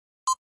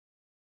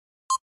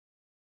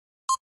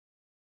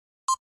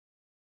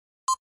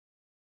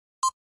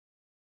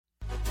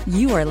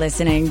You are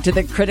listening to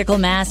the Critical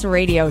Mass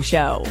Radio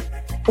Show,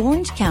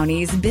 Orange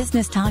County's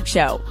business talk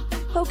show,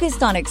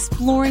 focused on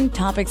exploring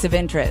topics of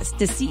interest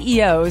to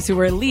CEOs who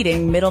are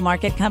leading middle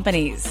market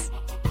companies.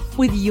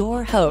 With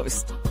your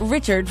host,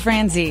 Richard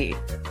Franzi.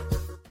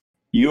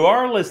 You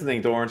are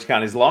listening to Orange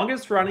County's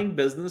longest running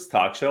business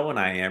talk show, and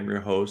I am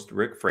your host,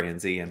 Rick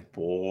Franzi. And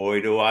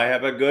boy, do I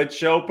have a good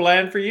show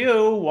planned for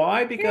you.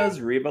 Why? Because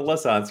Rieva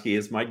Lesonsky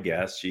is my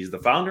guest. She's the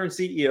founder and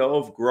CEO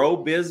of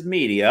GrowBiz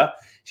Media.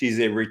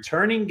 She's a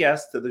returning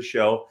guest to the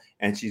show,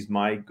 and she's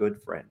my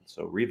good friend.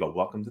 So, Rieva,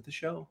 welcome to the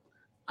show.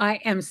 I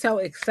am so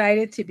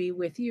excited to be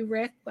with you,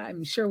 Rick.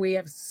 I'm sure we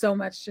have so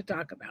much to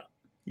talk about.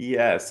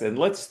 Yes, and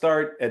let's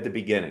start at the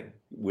beginning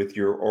with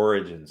your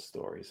origin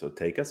story. So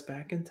take us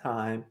back in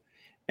time.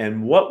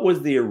 And what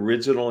was the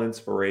original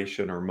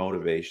inspiration or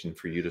motivation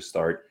for you to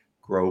start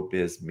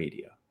GrowBiz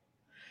Media?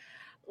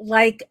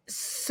 Like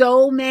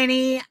so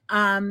many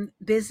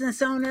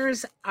business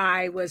owners,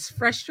 I was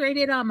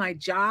frustrated on my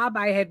job.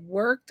 I had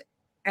worked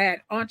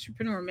at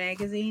Entrepreneur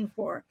Magazine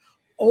for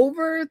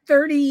over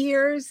 30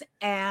 years,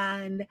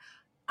 and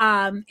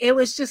it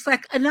was just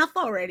like, enough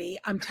already.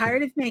 I'm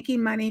tired of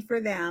making money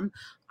for them.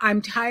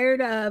 I'm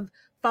tired of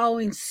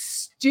following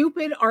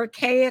stupid,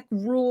 archaic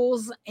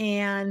rules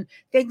and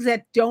things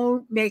that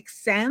don't make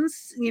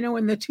sense,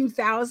 in the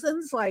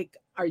 2000s. Like,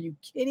 are you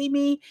kidding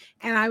me?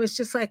 And I was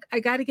just like,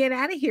 I got to get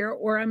out of here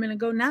or I'm going to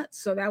go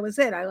nuts. So that was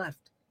it. I left.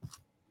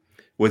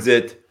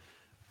 It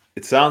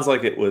sounds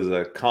like it was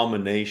a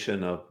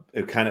culmination of,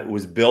 it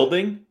was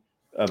building.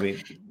 I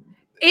mean,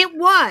 it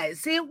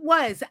was.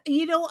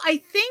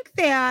 I think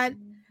that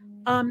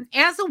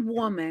as a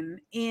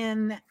woman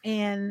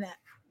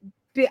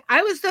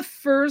I was the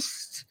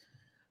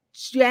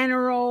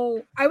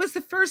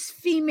first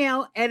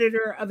female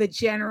editor of a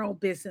general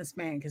business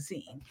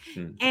magazine.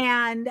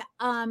 And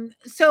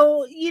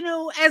so,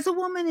 as a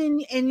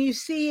woman and you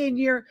see, and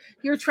you're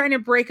trying to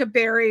break a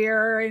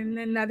barrier and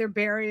another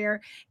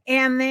barrier.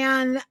 And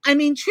then,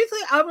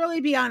 truthfully, I'll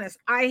really be honest.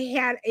 I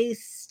had a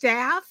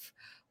staff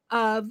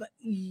of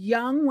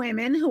young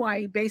women who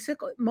I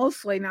basically,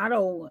 mostly, not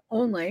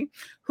only,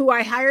 who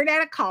I hired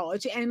out of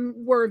college and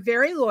were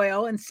very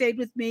loyal and stayed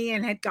with me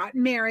and had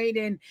gotten married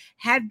and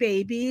had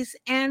babies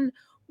and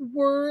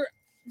were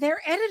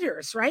their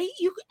editors, right?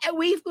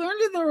 We've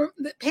learned in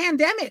the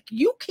pandemic,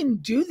 you can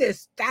do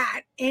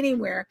that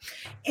anywhere.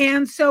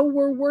 And so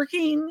we're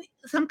working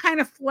some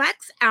kind of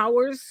flex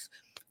hours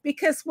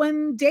because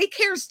when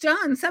daycare's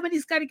done,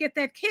 somebody's got to get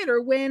that kid,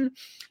 or when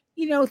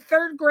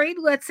third grade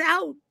lets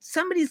out,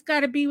 somebody's got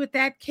to be with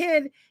that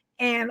kid.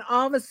 And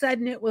all of a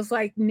sudden it was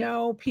like,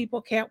 no,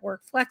 people can't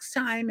work flex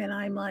time. And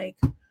I'm like,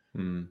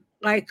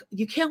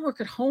 you can't work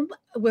at home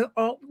with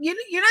all,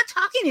 you're not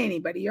talking to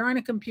anybody. You're on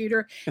a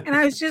computer. And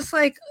I was just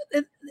like,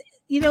 it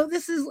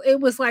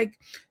was like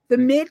the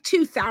mid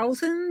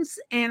 2000s.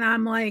 And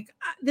I'm like,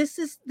 this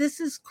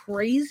is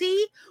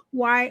crazy.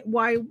 Why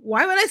would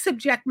I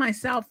subject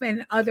myself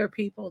and other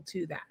people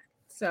to that?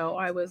 So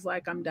I was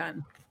like, I'm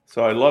done.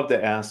 So I love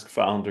to ask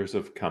founders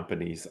of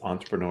companies,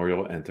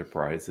 entrepreneurial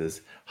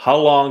enterprises, how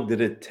long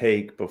did it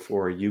take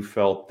before you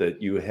felt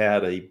that you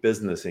had a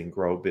business in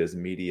GrowBiz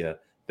Media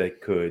that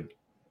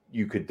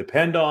you could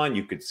depend on,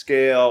 you could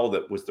scale,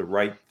 that was the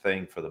right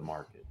thing for the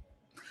market?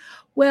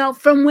 Well,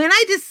 from when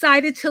I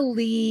decided to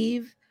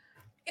leave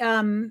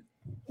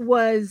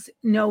was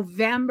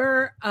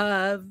November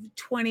of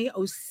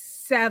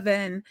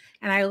 2007,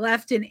 and I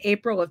left in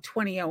April of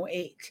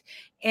 2008.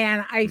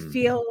 And I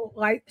feel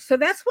like, so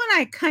that's when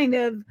I kind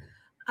of,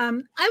 I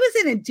was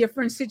in a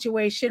different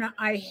situation.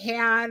 I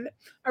had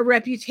a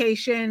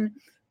reputation.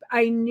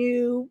 I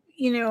knew,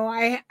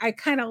 I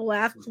kind of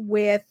left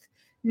with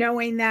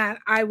knowing that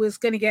I was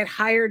going to get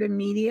hired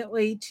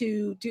immediately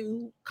to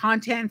do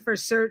content for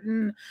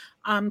certain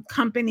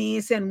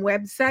companies and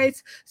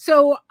websites.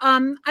 So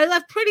I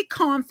left pretty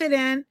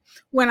confident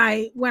when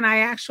I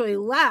actually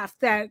left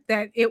that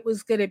it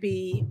was going to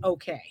be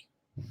okay.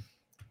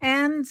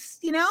 And,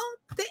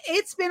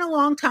 it's been a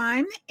long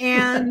time,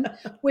 and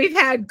we've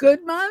had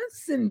good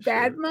months and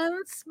bad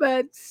months,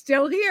 but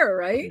still here,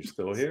 right? You're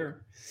still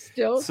here.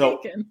 Still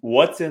kicking.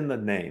 What's in the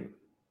name,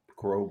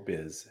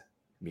 GrowBiz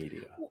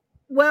Media?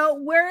 Well,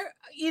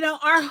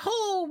 our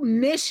whole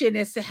mission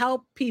is to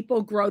help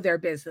people grow their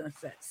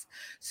businesses.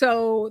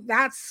 So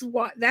that's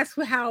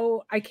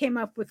how I came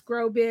up with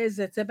GrowBiz.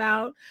 It's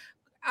about,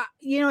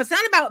 it's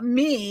not about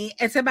me.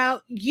 It's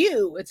about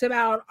you. It's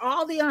about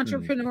all the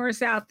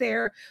entrepreneurs out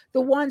there,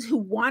 the ones who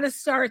want to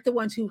start, the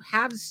ones who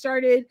have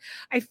started.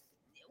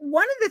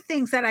 One of the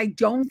things that I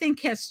don't think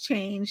has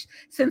changed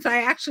since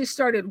I actually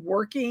started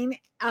working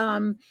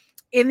in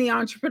the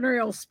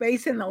entrepreneurial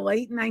space in the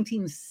late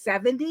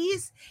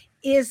 1970s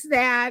is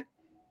that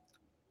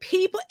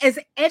people, as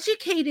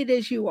educated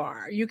as you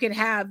are, you can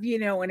have, an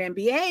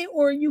MBA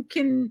or you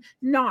can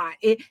not.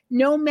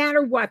 No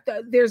matter what,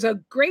 there's a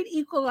great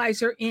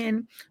equalizer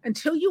in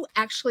until you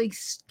actually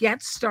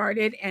get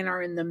started and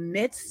are in the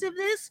midst of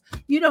this,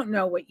 you don't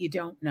know what you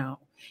don't know.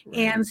 Right.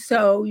 And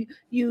so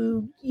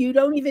you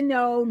don't even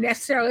know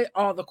necessarily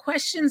all the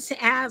questions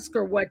to ask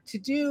or what to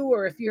do,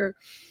 or if you're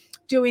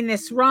doing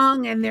this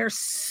wrong. And there's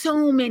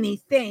so many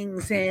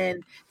things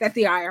that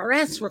the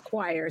IRS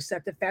requires,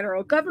 that the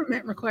federal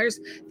government requires,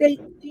 that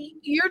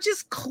you're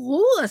just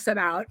clueless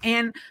about.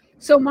 And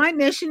so my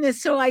mission is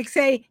to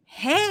say,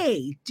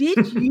 hey,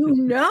 did you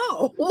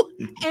know?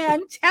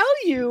 And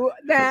tell you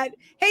that,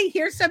 hey,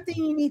 here's something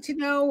you need to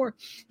know, or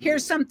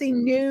here's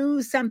something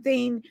new,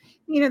 something,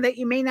 that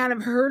you may not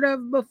have heard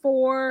of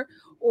before,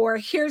 or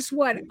here's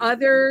what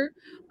other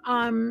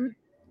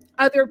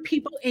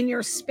people in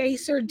your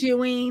space are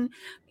doing.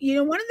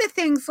 One of the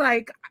things,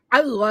 I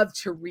love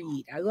to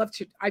read.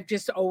 I've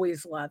just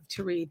always loved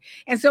to read.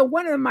 And so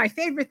one of my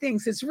favorite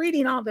things is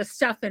reading all this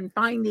stuff and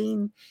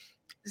finding,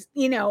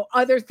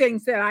 other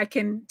things that I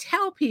can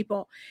tell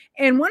people.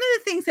 And one of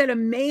the things that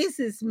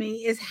amazes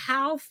me is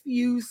how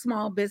few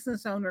small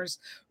business owners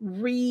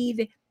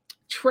read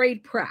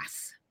trade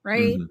press,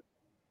 right? Mm-hmm.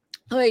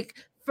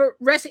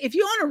 If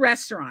you own a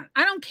restaurant,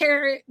 I don't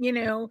care,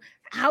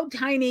 how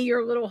tiny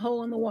your little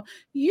hole in the wall,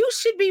 you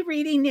should be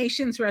reading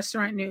Nation's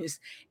Restaurant News.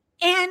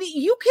 And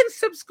you can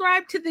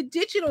subscribe to the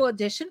digital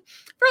edition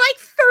for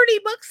 $30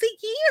 a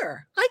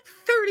year,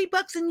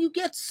 $30, and you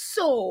get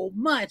so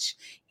much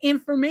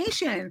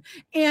information.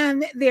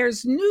 And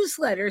there's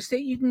newsletters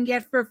that you can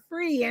get for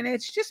free. And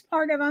it's just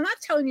part of, I'm not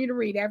telling you to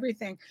read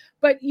everything,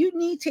 but you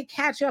need to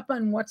catch up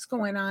on what's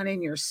going on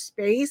in your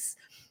space.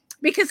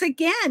 Because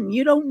again,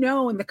 you don't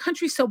know, and the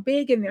country's so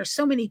big and there's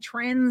so many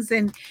trends,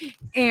 and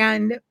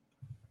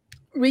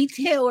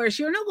retailers,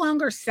 you're no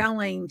longer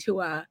selling to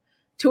a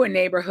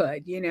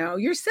neighborhood,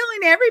 you're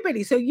selling to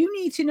everybody. So you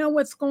need to know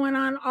what's going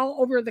on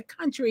all over the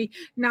country,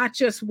 not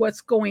just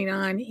what's going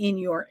on in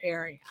your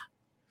area.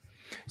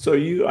 So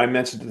I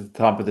mentioned at the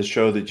top of the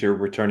show that you're a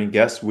returning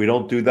guest. We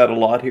don't do that a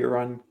lot here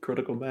on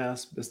Critical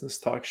Mass Business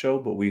Talk Show,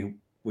 but we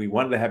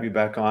wanted to have you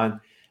back on.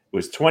 It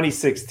was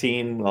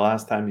 2016, the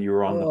last time you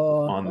were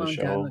on the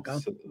show,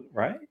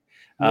 right?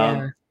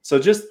 Yeah. So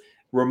just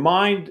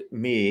remind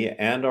me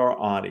and our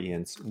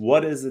audience,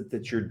 what is it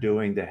that you're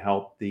doing to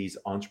help these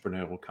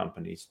entrepreneurial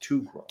companies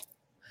to grow?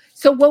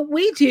 So what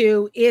we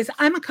do is,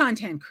 I'm a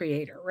content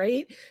creator,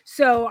 right?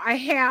 So I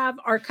have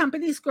our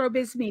company's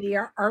GrowBiz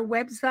Media. Our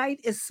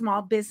website is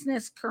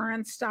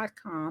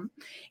smallbusinesscurrents.com.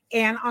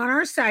 And on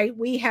our site,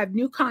 we have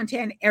new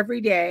content every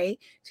day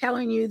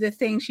telling you the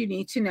things you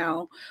need to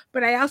know.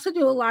 But I also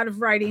do a lot of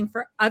writing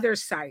for other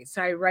sites.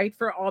 I write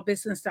for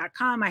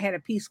allbusiness.com. I had a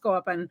piece go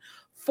up on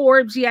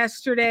Forbes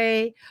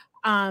yesterday.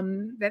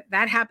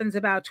 That happens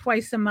about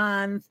twice a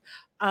month.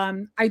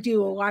 I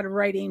do a lot of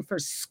writing for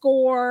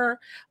SCORE.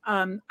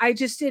 I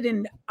just did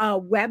a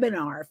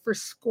webinar for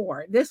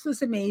SCORE. This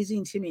was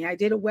amazing to me. I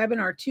did a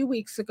webinar 2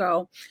 weeks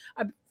ago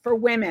for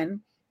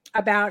women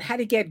about how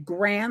to get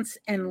grants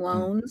and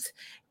loans.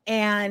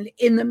 And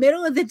in the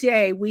middle of the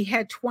day, we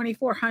had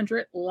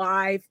 2,400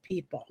 live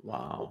people.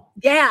 Wow.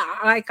 Yeah.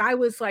 I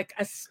was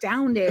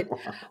astounded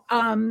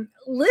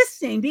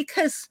listening,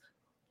 because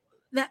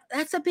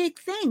that's a big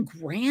thing.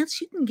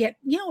 Grants, you can get,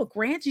 a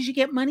grant is you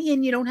get money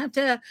and you don't have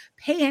to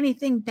pay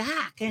anything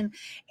back. And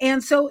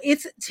so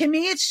to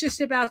me, it's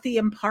just about the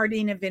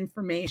imparting of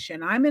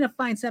information. I'm going to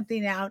find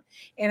something out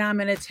and I'm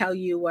going to tell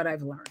you what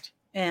I've learned.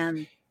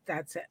 And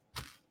that's it.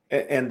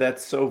 And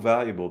that's so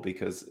valuable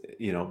because,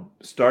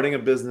 starting a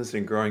business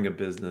and growing a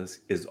business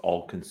is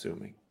all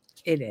consuming.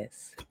 It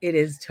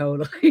is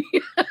totally.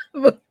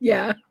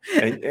 Yeah.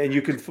 And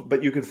you can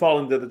fall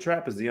into the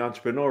trap as the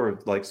entrepreneur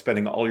of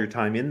spending all your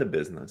time in the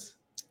business.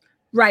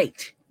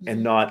 Right.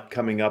 And not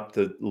coming up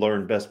to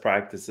learn best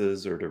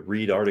practices or to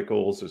read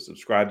articles or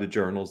subscribe to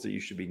journals that you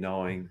should be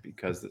knowing,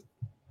 because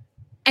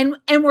and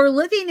we're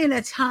living in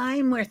a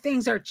time where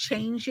things are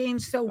changing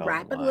so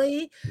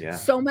rapidly,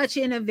 so much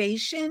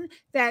innovation,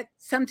 that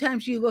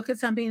sometimes you look at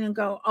something and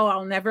go, oh,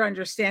 I'll never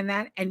understand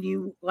that. And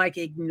you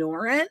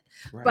ignore it,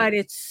 right. But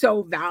it's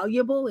so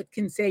valuable. It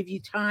can save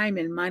you time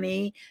and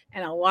money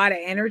and a lot of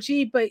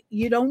energy, but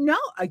you don't know.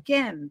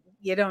 Again,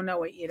 you don't know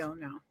what you don't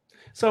know.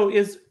 So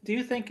do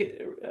you think,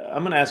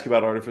 I'm going to ask you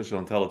about artificial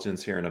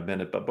intelligence here in a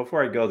minute, but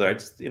before I go there, I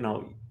just, you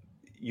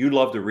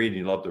love to read and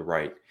you love to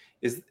write.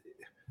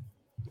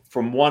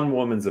 From one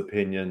woman's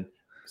opinion,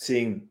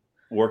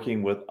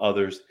 working with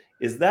others,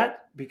 is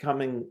that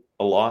becoming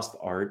a lost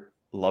art,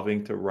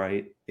 loving to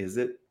write? Is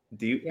it,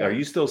 are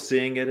you still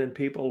seeing it in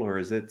people, or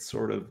is it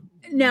sort of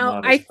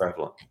not as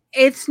prevalent?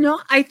 It's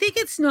not, I think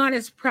it's not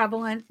as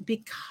prevalent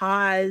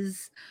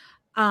because,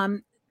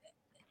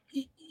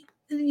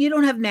 you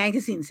don't have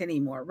magazines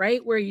anymore,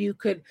 right? Where you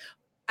could,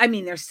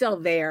 they're still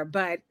there,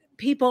 but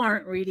people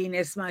aren't reading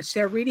as much.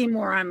 They're reading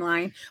more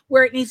online,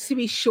 where it needs to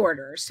be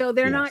shorter. So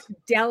they're not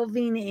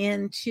delving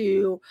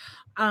into,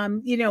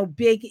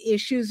 big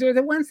issues, or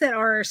the ones that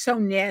are so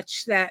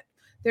niche that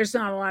there's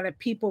not a lot of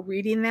people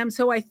reading them.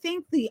 So I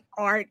think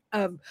I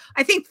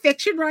think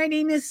fiction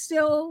writing is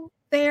still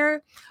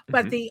there,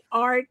 but the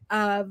art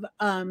of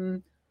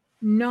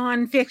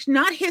nonfiction,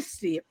 not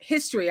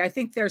history. I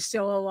think there's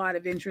still a lot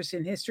of interest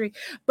in history,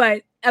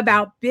 but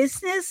about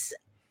business,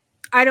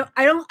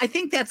 I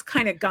think that's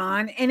kind of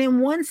gone. And in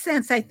one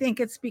sense, I think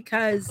it's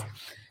because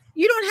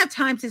you don't have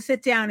time to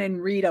sit down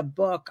and read a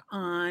book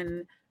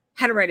on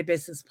how to write a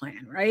business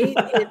plan, right?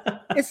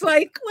 It's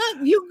like,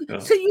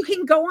 well, so you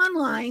can go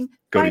online,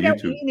 find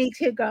out where you need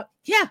to go.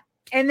 Yeah.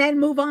 And then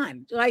move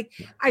on. Like,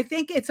 I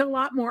think it's a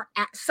lot more,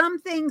 some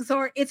things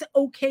it's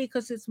okay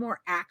because it's more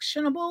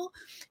actionable.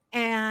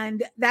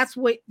 And that's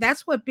what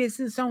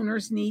business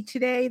owners need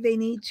today. They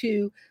need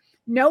to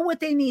know what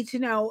they need to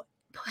know,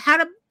 how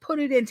to put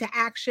it into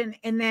action,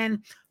 and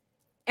then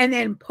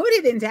put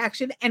it into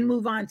action and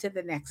move on to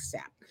the next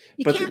step.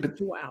 You can't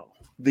dwell.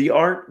 The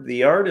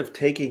art of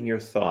taking your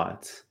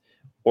thoughts,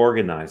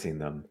 organizing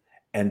them,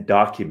 and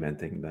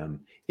documenting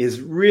them is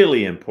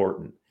really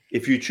important.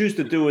 If you choose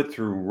to do it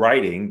through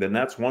writing, then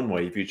that's one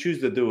way. If you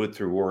choose to do it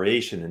through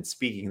oration and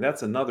speaking,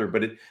 that's another.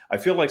 But I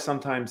feel like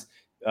sometimes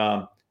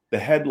the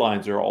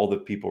headlines are all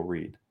that people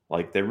read.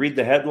 Like, they read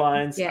the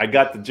headlines. Yeah. I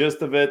got the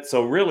gist of it.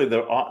 So really,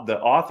 the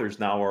authors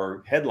now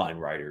are headline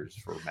writers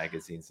for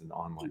magazines and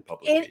online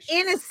publications.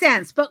 In a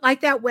sense, but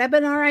like that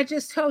webinar I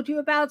just told you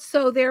about.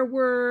 So there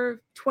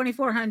were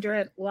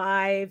 2,400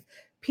 live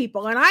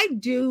people, and I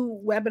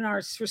do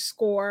webinars for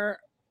SCORE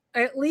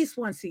at least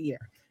once a year.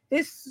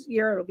 This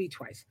year it'll be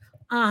twice.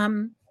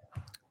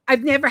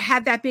 I've never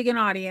had that big an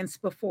audience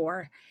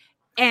before,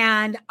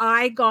 and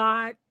I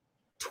got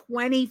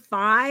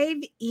 25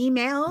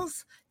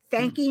 emails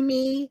thanking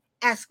me,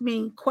 asking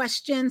me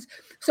questions.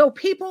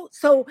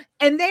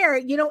 And there,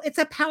 it's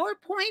a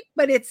PowerPoint,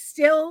 but it's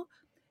still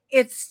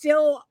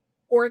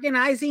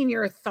organizing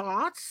your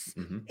thoughts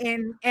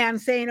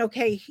and saying,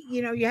 okay,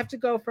 you have to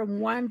go from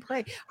one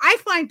place. I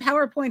find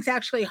PowerPoint's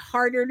actually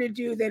harder to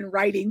do than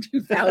writing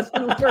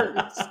 2,000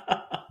 words.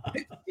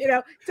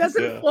 It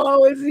doesn't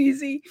flow as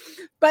easy,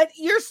 but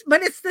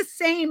it's the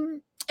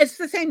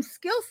same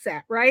skill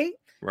set, right?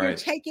 You're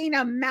taking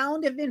a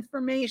mound of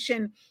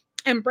information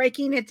and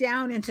breaking it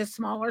down into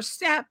smaller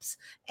steps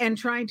and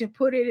trying to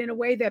put it in a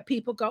way that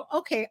people go,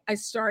 okay, I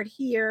start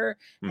here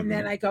and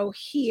then I go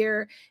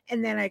here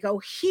and then I go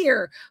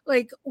here.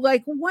 Like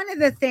one of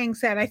the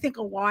things that I think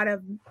a lot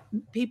of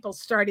people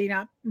starting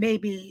up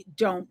maybe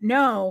don't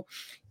know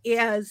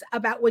is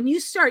about when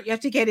you start, you have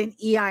to get an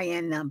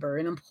EIN number,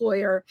 an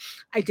employer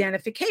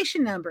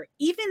identification number,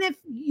 even if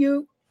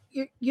you're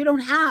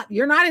not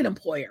an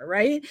employer,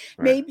 right?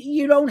 Maybe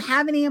you don't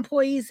have any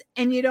employees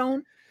and you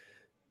don't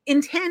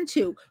intend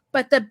to,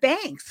 but the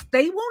banks,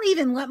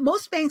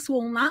 most banks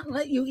will not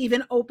let you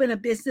even open a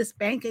business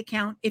bank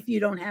account if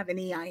you don't have an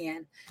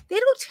EIN. They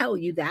don't tell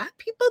you that.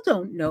 People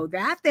don't know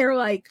that. They're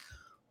like,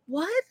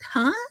 what,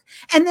 huh?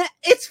 And then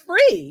it's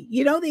free.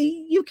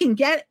 You can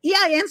get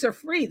EINs are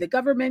free. The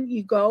government,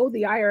 the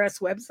IRS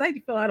website,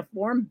 you fill out a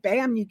form,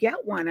 bam, you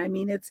get one. I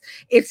mean, it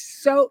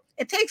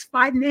takes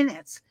 5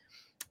 minutes,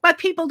 but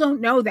people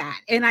don't know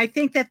that. And I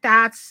think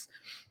that's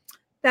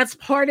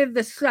part of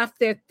the stuff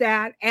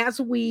that as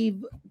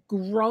we've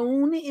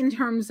grown in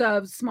terms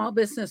of small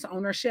business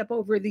ownership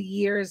over the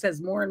years,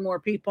 as more and more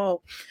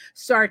people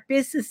start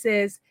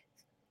businesses,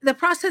 the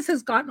process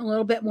has gotten a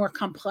little bit more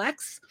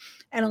complex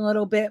and a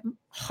little bit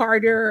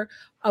harder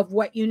of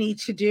what you need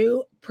to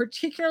do,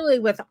 particularly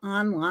with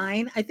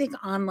online. I think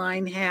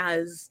online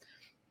has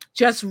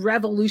just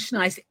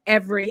revolutionized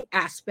every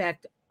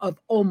aspect of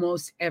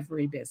almost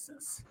every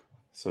business.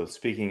 So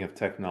speaking of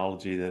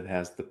technology that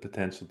has the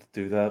potential to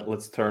do that,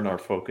 let's turn our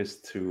focus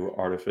to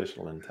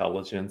artificial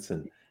intelligence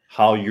and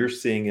how you're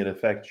seeing it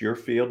affect your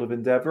field of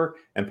endeavor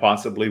and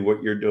possibly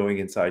what you're doing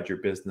inside your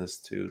business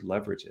to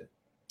leverage it.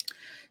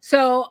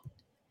 So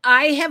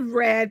I have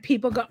read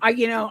people go,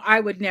 I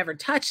would never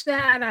touch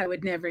that. I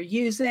would never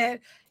use it.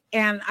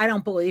 And I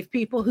don't believe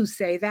people who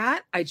say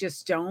that. I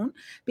just don't,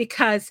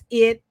 because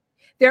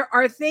there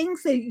are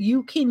things that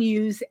you can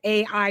use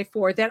AI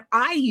for that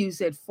I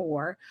use it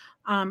for.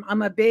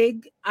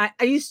 I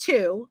use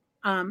 2.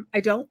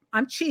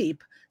 I'm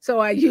cheap. So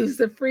I use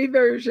the free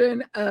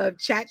version of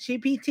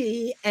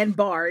ChatGPT and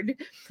Bard.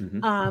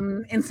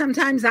 And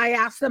sometimes I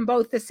ask them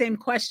both the same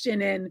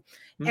question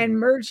and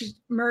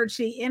merge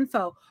the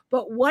info.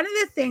 But one of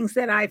the things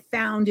that I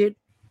found it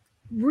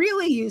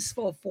really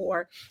useful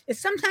for is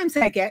sometimes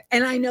I get,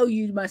 and I know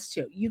you must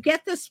too, you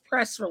get this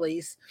press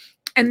release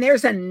and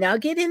there's a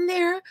nugget in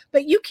there,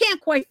 but you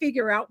can't quite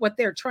figure out what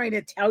they're trying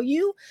to tell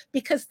you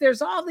because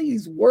there's all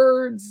these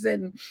words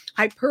and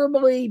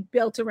hyperbole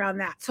built around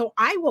that. So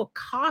I will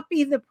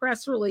copy the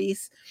press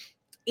release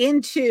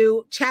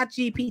into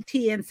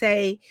ChatGPT and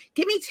say,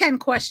 give me 10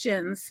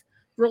 questions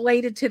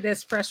related to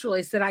this press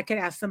release that I could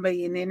ask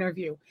somebody in an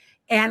interview.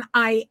 And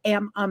I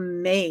am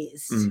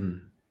amazed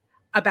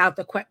about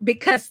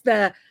because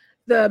the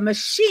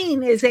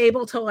machine is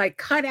able to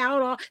cut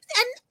out all,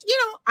 and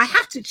I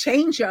have to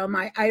change them.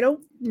 I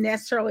don't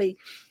necessarily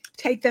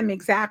take them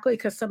exactly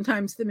because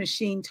sometimes the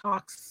machine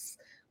talks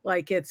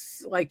like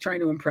it's like trying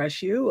to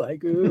impress you,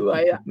 like, ooh,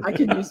 I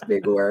can use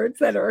big words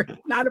that are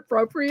not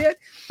appropriate,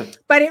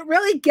 but it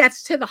really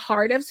gets to the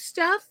heart of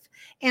stuff.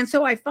 And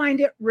so I find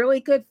it really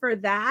good for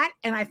that.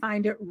 And I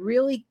find it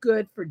really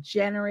good for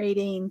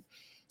generating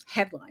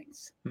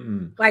headlines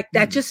like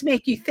that just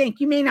make you think.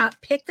 You may not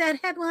pick that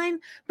headline,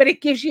 but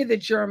it gives you the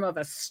germ of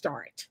a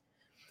start.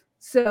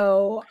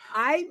 So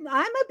I'm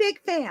a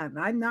big fan.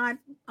 I'm not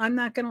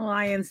going to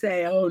lie and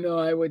say, oh no,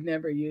 I would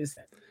never use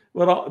it.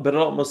 Well, but it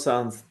almost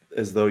sounds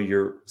as though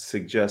you're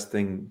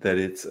suggesting that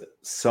it's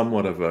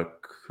somewhat of a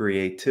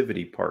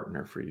creativity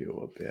partner for you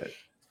a bit.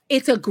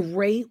 It's a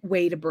great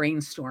way to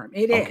brainstorm.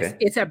 It is. Okay.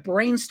 It's a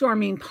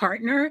brainstorming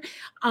partner.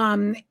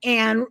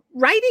 And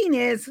writing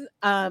is,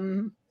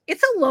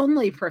 it's a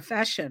lonely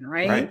profession,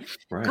 right?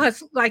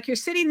 Because like you're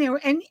sitting there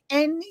and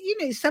you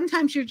know,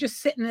 sometimes you're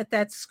just sitting at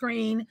that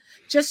screen,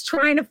 just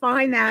trying to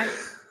find that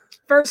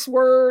first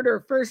word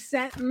or first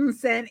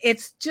sentence, and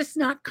it's just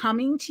not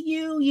coming to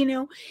you, you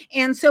know.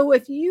 And so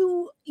if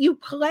you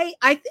play,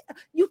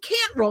 you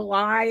can't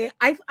rely.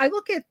 I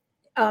look at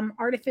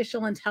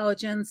artificial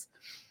intelligence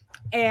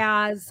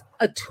as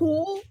a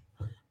tool.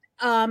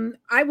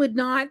 I would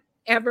not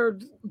ever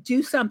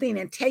do something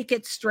and take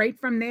it straight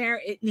from there.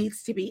 It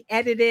needs to be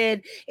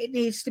edited. It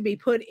needs to be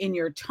put in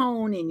your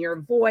tone, in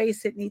your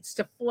voice. It needs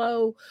to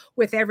flow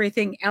with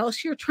everything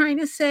else you're trying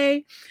to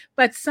say.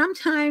 But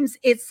sometimes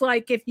it's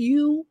like if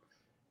you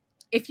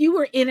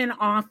were in an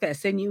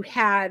office and you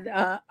had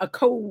a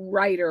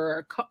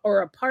co-writer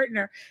or a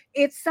partner,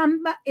 it's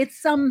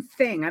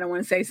something. I don't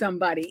want to say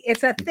somebody.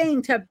 It's a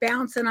thing to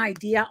bounce an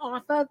idea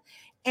off of,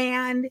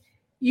 and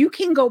you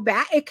can go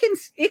back. It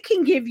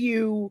can give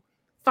you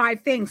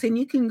 5 things, and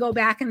you can go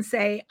back and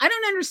say, I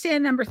don't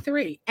understand number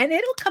 3, and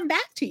it'll come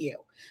back to you.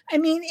 I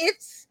mean,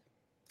 it's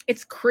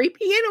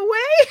creepy in a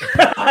way.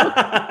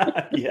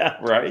 Yeah,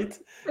 right.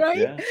 Right.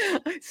 Yeah.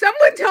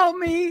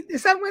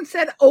 Someone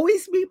said,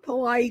 always be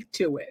polite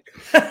to it.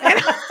 And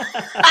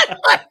I'm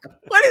like,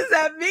 what does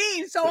that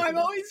mean? So I'm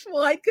always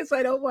polite because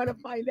I don't want to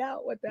find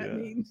out what that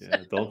means.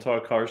 Yeah. Don't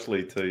talk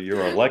harshly to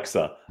your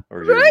Alexa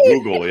or your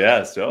Google.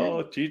 Yes.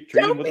 Oh, treat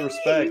them with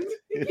respect.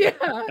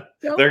 Yeah.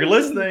 They're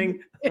listening.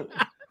 Yeah,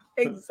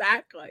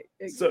 exactly.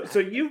 So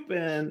you've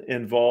been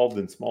involved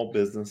in small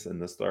business in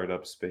the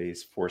startup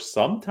space for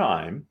some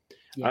time.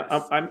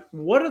 Yes.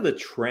 What are the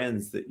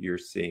trends that you're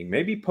seeing?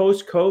 Maybe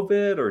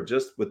post-COVID or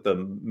just with the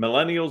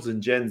millennials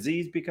and Gen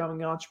Zs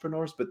becoming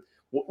entrepreneurs? But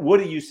what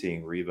are you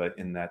seeing, Rieva,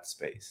 in that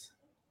space?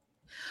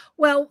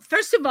 Well,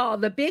 first of all,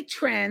 the big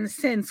trend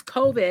since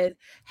COVID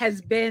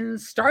has been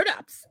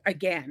startups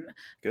again.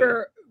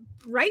 Good.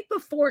 Right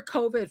before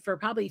COVID, for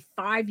probably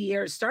 5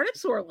 years,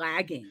 startups were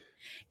lagging.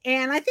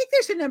 And I think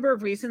there's a number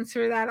of reasons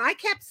for that. I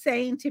kept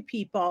saying to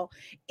people,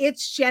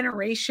 it's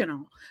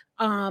generational.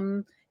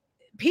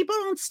 People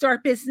don't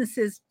start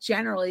businesses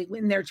generally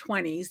in their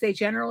 20s. They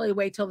generally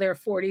wait till their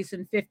 40s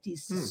and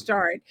 50s to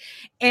start.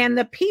 And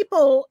the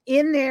people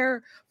in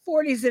their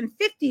 40s and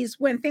 50s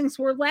when things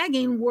were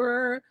lagging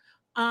were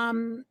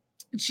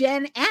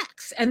Gen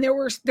X, and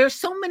there's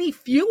so many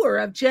fewer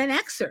of Gen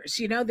Xers.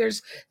 You know, there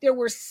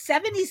were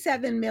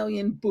 77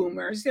 million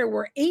boomers, there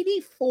were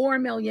 84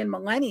 million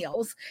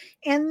millennials,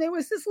 and there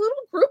was this little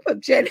group of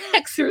Gen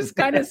Xers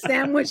kind of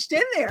sandwiched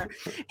in there.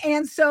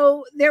 And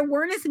so there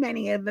weren't as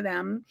many of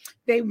them.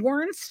 They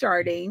weren't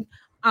starting.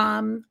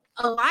 A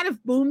lot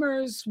of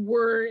boomers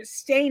were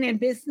staying in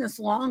business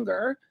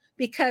longer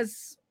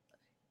because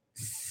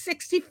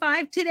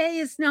 65 today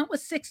is not what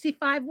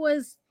 65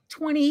 was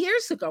 20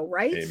 years ago,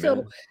 right? Amen.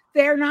 So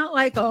they're not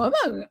like, oh,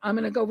 I'm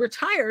going to go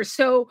retire.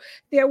 So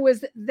there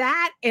was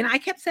that. And I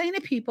kept saying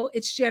to people,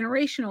 it's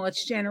generational.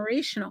 It's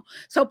generational.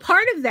 So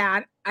part of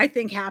that, I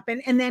think,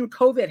 happened. And then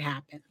COVID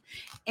happened.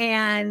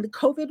 And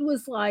COVID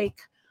was like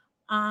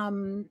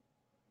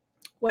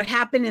what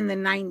happened in the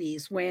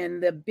 90s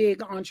when the big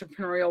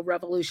entrepreneurial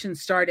revolution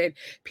started.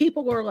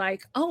 People were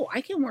like, oh,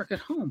 I can work at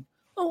home.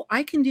 Oh,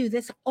 I can do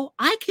this. Oh,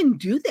 I can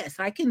do this.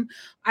 I can,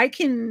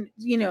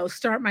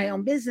 start my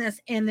own business.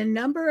 And the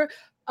number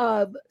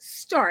of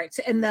starts,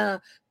 and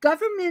the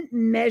government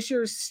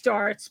measures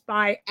starts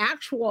by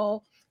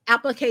actual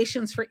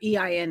applications for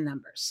EIN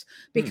numbers,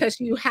 because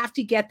you have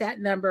to get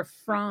that number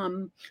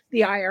from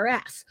the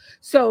IRS.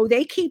 So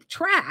they keep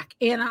track.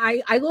 And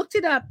I looked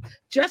it up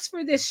just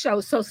for this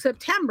show. So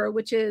September,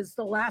 which is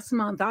the last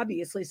month,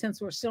 obviously, since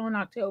we're still in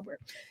October,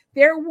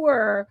 there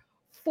were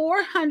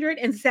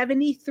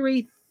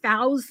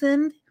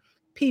 473,000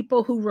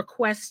 people who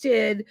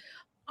requested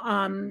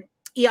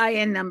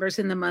EIN numbers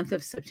in the month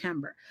of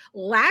September.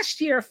 Last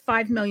year,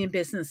 5 million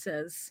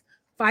businesses,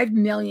 5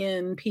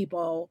 million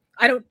people.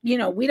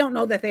 We don't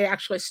know that they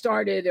actually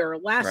started or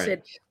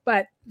lasted,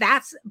 but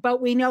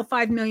we know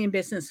 5 million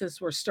businesses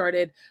were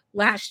started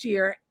last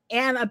year,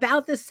 and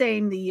about the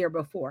same the year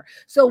before.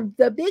 So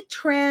the big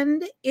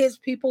trend is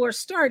people are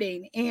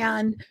starting.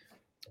 And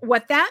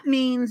what that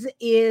means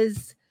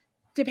is,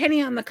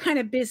 depending on the kind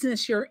of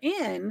business you're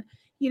in,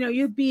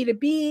 you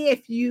B2B,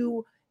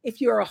 if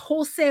you're a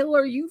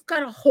wholesaler, you've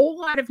got a whole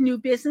lot of new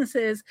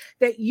businesses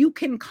that you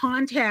can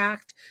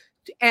contact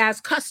as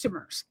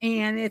customers,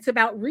 and it's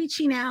about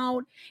reaching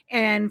out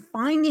and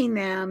finding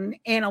them,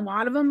 and a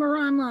lot of them are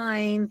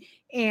online.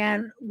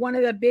 And one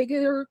of the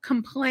bigger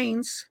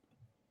complaints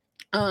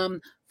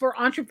for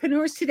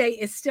entrepreneurs today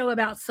is still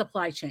about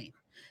supply chain.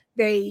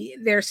 They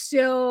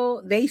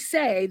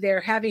say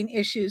they're having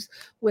issues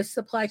with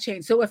supply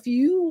chain. So if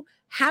you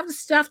have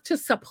stuff to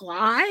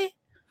supply,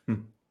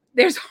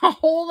 there's a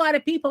whole lot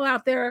of people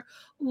out there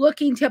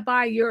looking to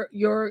buy your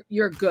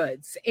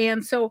goods.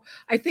 And so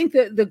I think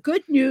that the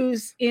good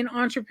news in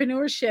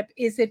entrepreneurship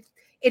is it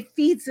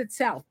feeds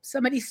itself.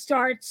 Somebody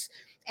starts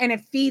and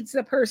it feeds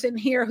the person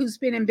here who's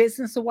been in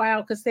business a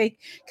while because they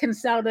can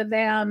sell to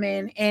them,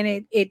 and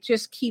it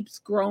just keeps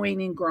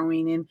growing and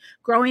growing and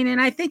growing.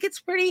 And I think it's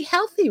pretty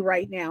healthy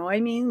right now.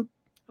 I mean,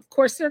 of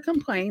course, there are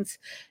complaints.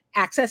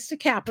 Access to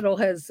capital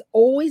has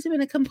always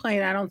been a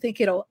complaint. I don't think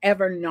it'll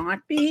ever not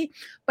be,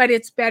 but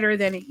it's better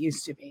than it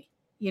used to be.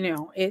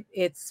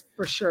 It's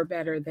for sure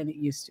better than it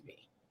used to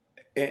be.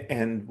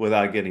 And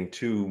without getting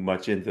too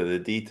much into the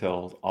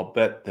details, I'll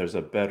bet there's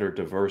a better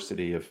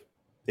diversity of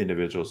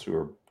individuals who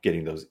are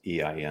getting those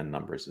EIN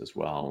numbers as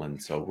well.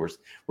 And so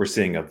we're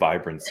seeing a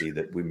vibrancy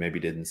that we maybe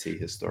didn't see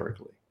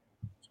historically.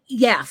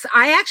 Yes,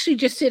 I actually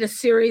just did a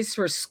series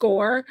for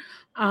SCORE,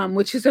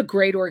 which is a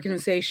great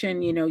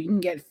organization. You can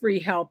get free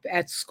help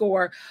at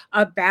SCORE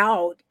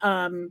about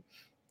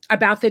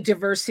the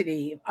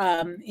diversity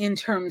in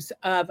terms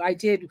of, I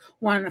did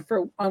one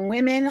on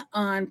women,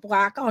 on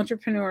Black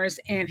entrepreneurs,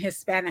 and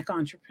Hispanic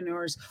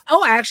entrepreneurs.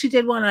 Oh, I actually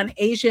did one on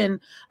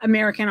Asian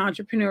American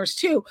entrepreneurs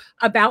too,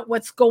 about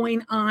what's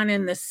going on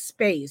in the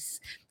space.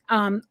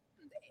 I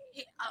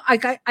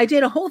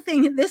did a whole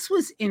thing. This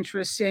was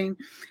interesting.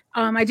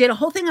 I did a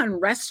whole thing on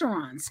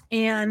restaurants,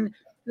 and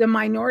the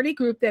minority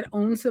group that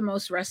owns the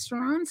most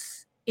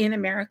restaurants in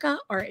America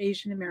are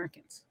Asian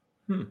Americans.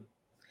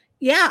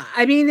 Yeah,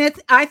 I mean,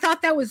 I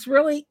thought that was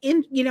really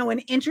an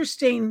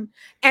interesting,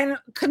 and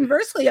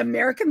conversely,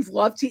 Americans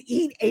love to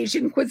eat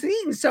Asian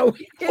cuisine. So,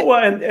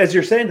 and as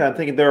you're saying that, I'm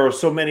thinking there are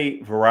so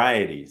many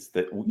varieties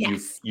that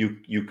yes,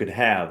 you could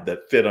have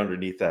that fit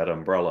underneath that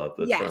umbrella of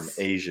the term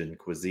Asian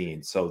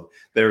cuisine. So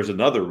there's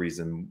another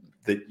reason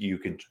that you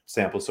can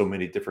sample so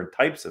many different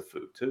types of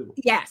food too.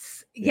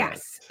 Yes,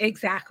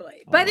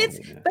 exactly. But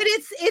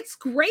it's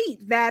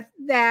great that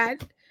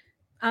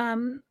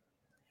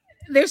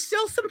there's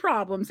still some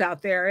problems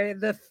out there.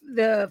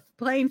 The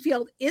playing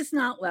field is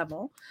not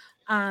level.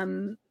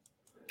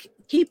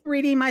 Keep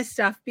reading my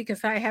stuff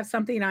because I have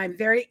something I'm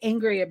very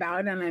angry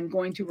about, and I'm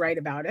going to write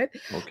about it.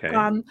 Okay.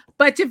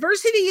 But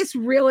diversity is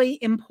really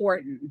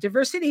important.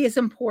 Diversity is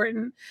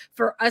important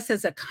for us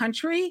as a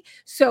country,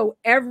 so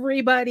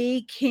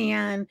everybody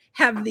can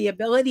have the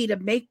ability to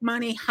make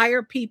money,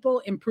 hire people,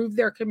 improve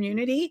their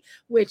community,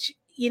 which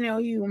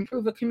you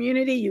improve a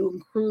community, you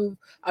improve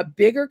a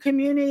bigger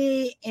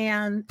community,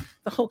 and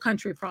the whole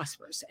country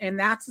prospers. And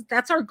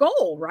that's our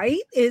goal,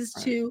 right? Is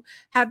to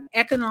have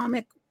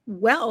economic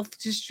wealth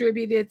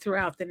distributed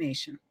throughout the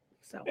nation.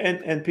 So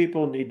and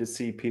people need to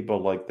see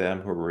people like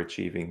them who are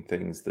achieving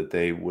things that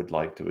they would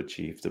like to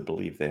achieve to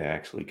believe they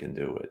actually can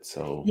do it.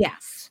 So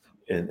yes.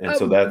 And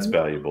so that's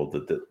valuable.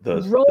 The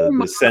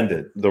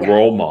descendant, the yeah.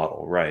 role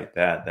model, right?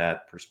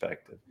 That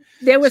perspective.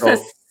 There was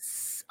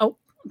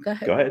Go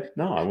ahead. Go ahead.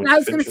 No, I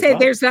was going to say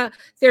there's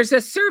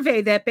a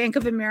survey that Bank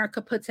of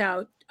America puts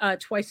out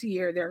twice a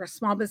year. They're a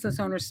small business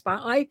owner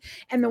spotlight,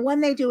 and the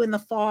one they do in the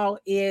fall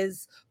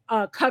is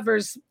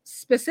covers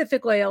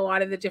specifically a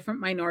lot of the different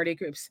minority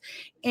groups,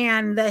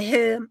 and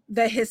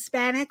the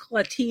Hispanic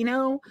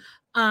Latino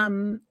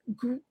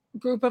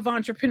group of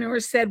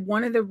entrepreneurs said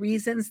one of the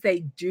reasons they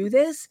do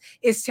this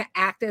is to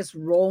act as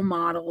role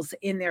models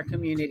in their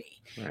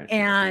community. Right.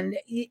 And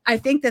I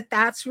think that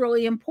that's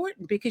really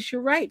important because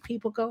you're right.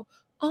 People go,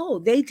 oh,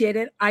 they did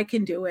it, I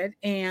can do it.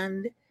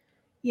 And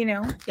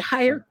you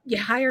hire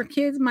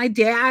kids. My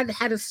dad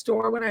had a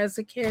store when I was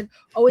a kid,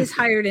 always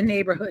hired a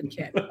neighborhood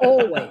kid,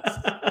 always.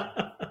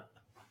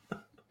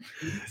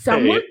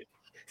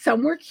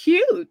 Some were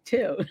cute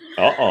too.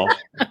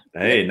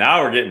 Hey,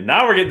 now we're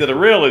getting to the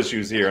real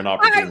issues here and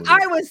opportunities.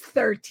 I was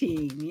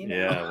 13.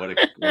 Yeah, what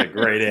a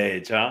great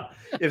age, huh?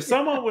 If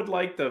someone would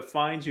like to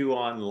find you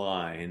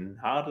online,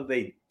 how do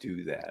they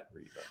do that,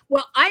 Rieva?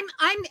 Well, I'm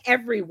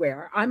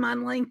everywhere. I'm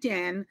on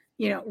LinkedIn.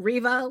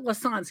 Rieva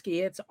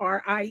Lesonsky. It's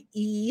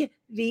RIEVA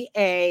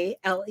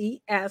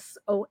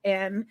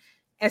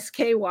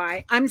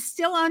LESONSKY. I'm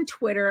still on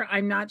Twitter.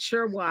 I'm not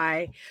sure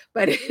why,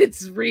 but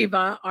it's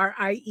Rieva,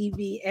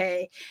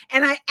 RIEVA.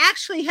 And I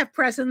actually have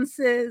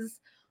presences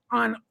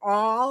on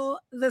all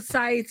the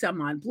sites.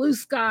 I'm on Blue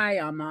Sky.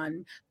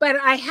 But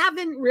I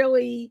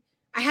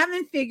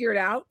haven't figured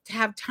out to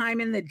have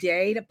time in the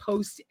day to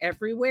post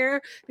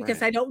everywhere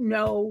because I don't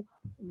know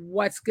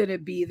what's going to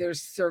be the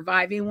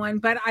surviving one.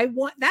 But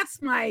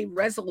that's my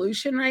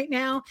resolution right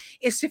now,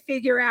 is to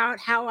figure out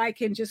how I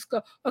can just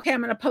go, okay,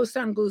 I'm going to post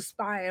on Blue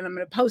Sky, and I'm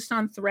going to post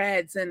on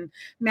Threads and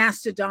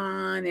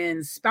Mastodon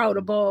and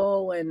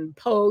Spoutable and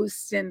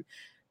Post. And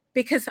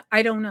Because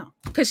I don't know.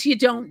 Because you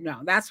don't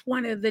know. That's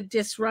one of the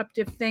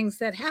disruptive things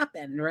that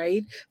happened,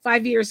 right?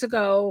 5 years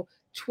ago,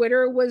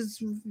 Twitter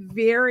was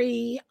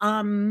very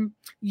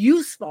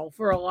useful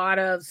for a lot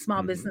of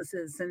small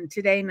businesses, and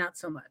today not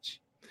so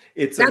much.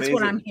 That's amazing.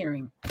 What I'm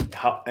hearing.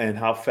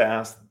 How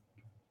fast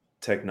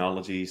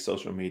technology,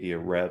 social media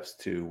revs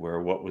to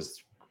where what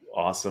was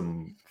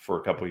awesome for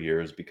a couple of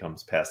years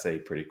becomes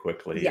passé pretty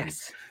quickly.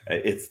 Yes,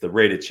 and it's the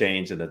rate of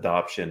change and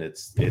adoption.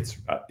 It's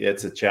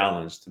a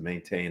challenge to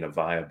maintain a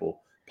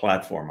viable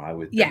platform, I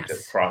would think,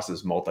 that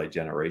crosses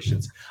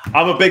multi-generations.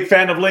 I'm a big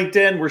fan of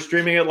LinkedIn. We're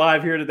streaming it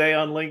live here today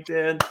on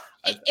LinkedIn.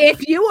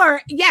 If you are,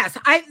 yes,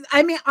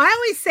 I mean, I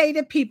always say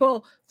to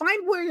people,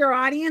 find where your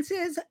audience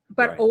is,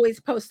 but always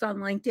post on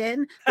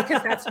LinkedIn,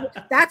 because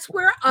that's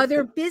where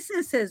other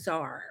businesses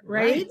are,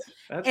 right?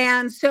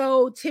 And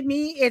so to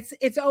me,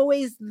 it's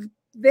always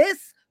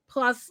this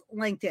plus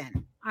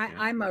LinkedIn.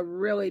 I'm a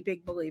really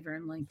big believer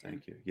in LinkedIn.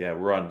 Thank you. Yeah,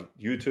 we're on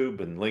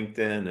YouTube and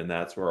LinkedIn, and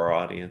that's where our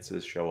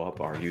audiences show up,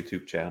 our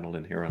YouTube channel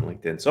and here on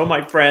LinkedIn. So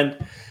my friend,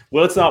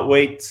 well, let's not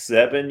wait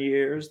 7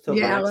 years till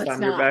the next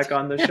time you're back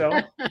on the show.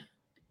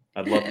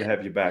 I'd love to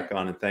have you back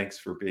on, and thanks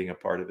for being a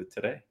part of it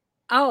today.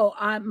 Oh,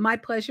 my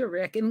pleasure,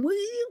 Rick. And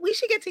we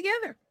should get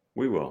together.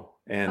 We will.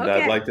 And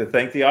I'd like to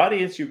thank the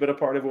audience. You've been a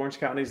part of Orange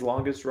County's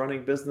longest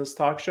running business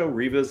talk show.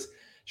 Rieva's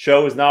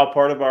show is now a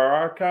part of our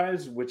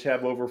archives, which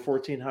have over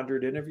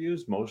 1,400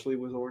 interviews, mostly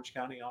with Orange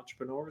County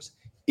entrepreneurs.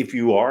 If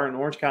you are an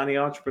Orange County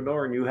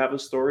entrepreneur and you have a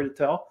story to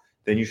tell,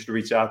 then you should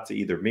reach out to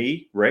either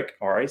me, Rick,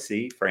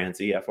 R-I-C,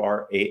 Franzi,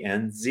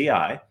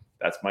 F-R-A-N-Z-I.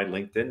 That's my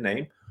LinkedIn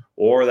name.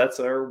 Or that's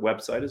our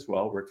website as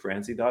well,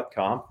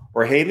 rickfranzi.com,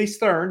 or Haley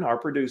Stern, our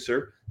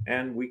producer,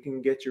 and we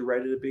can get you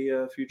ready to be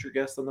a future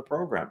guest on the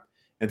program.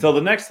 Until the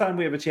next time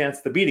we have a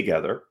chance to be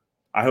together,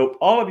 I hope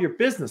all of your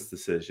business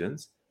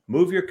decisions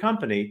move your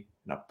company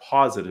in a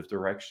positive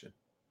direction.